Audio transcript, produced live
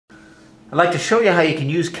I'd like to show you how you can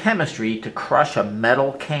use chemistry to crush a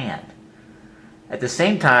metal can. At the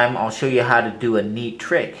same time, I'll show you how to do a neat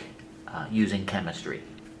trick using chemistry.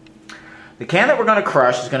 The can that we're going to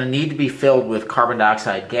crush is going to need to be filled with carbon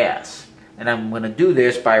dioxide gas. And I'm going to do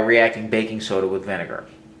this by reacting baking soda with vinegar.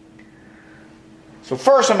 So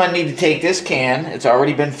first I'm going to need to take this can, it's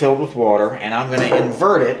already been filled with water, and I'm going to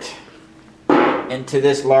invert it into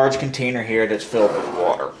this large container here that's filled with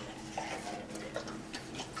water.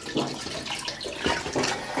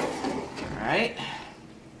 Alright.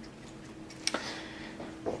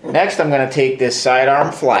 Next I'm going to take this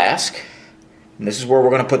sidearm flask, and this is where we're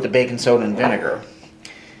going to put the baking soda and vinegar.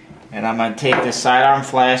 And I'm going to take this sidearm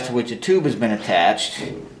flask to which a tube has been attached,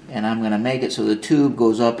 and I'm going to make it so the tube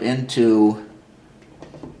goes up into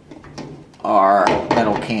our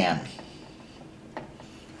metal can.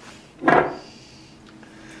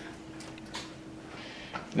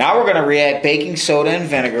 Now we're going to react baking soda and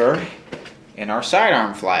vinegar in our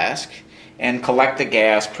sidearm flask and collect the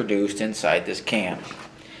gas produced inside this can.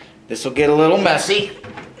 This will get a little messy,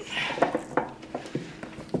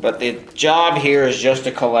 but the job here is just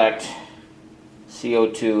to collect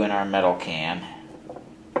CO2 in our metal can.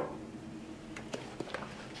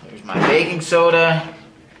 There's my baking soda.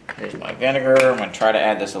 There's my vinegar. I'm going to try to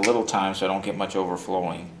add this a little time so I don't get much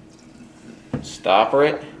overflowing. Stopper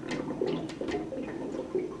it. Give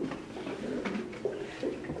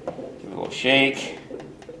it a little shake.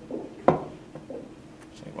 So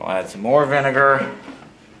we'll add some more vinegar.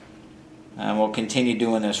 And we'll continue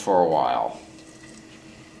doing this for a while.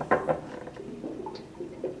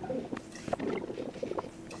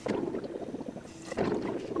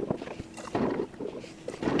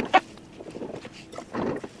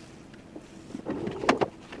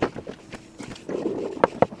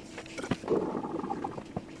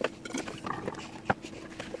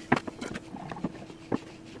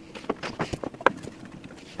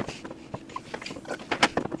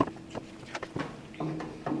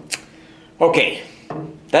 Okay,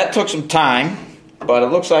 that took some time, but it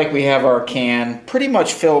looks like we have our can pretty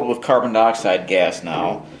much filled with carbon dioxide gas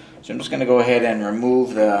now. So I'm just going to go ahead and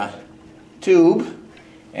remove the tube,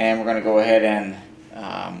 and we're going to go ahead and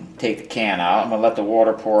take the can out. I'm going to let the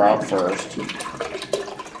water pour out first.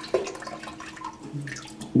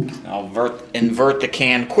 I'll invert the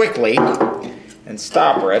can quickly and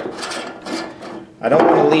stopper it. I don't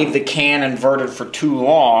want to leave the can inverted for too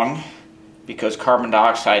long because carbon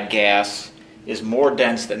dioxide gas is more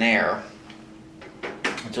dense than air,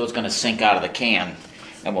 and so it's going to sink out of the can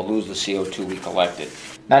and we'll lose the CO2 we collected.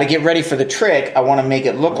 Now to get ready for the trick, I want to make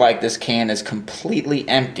it look like this can is completely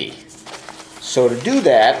empty. So to do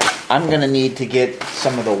that, I'm going to need to get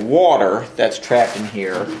some of the water that's trapped in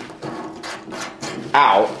here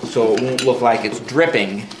out so it won't look like it's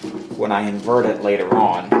dripping when I invert it later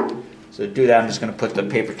on. So to do that, I'm just going to put the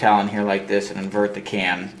paper towel in here like this and invert the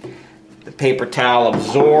can. The paper towel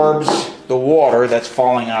absorbs the water that's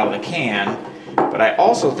falling out of the can, but I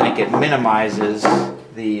also think it minimizes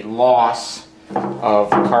the loss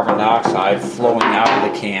of carbon dioxide flowing out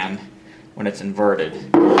of the can when it's inverted.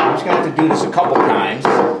 I'm just going to have to do this a couple times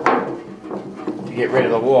to get rid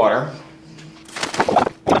of the water.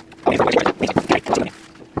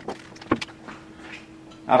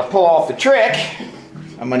 Now to pull off the trick,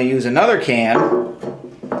 I'm going to use another can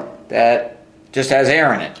that just has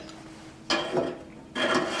air in it.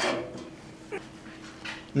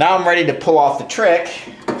 Now I'm ready to pull off the trick.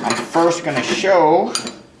 I'm first going to show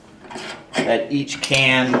that each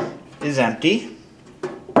can is empty.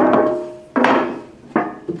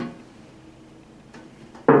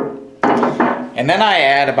 And then I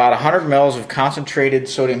add about 100 ml of concentrated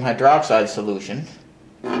sodium hydroxide solution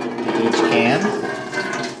to each can.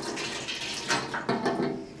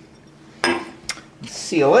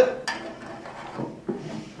 Seal it.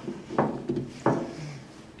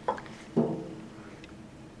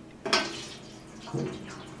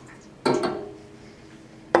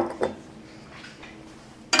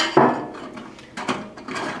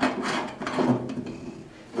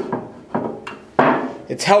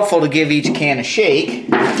 It's helpful to give each can a shake.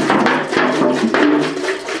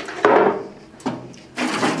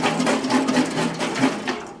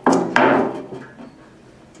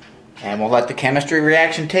 And we'll let the chemistry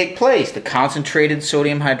reaction take place. The concentrated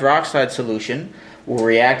sodium hydroxide solution will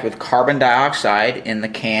react with carbon dioxide in the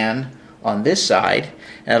can on this side,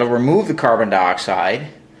 and it'll remove the carbon dioxide,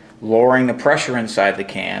 lowering the pressure inside the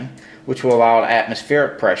can, which will allow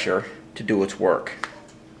atmospheric pressure to do its work.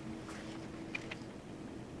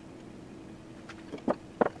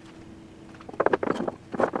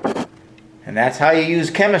 And that's how you use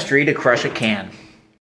chemistry to crush a can.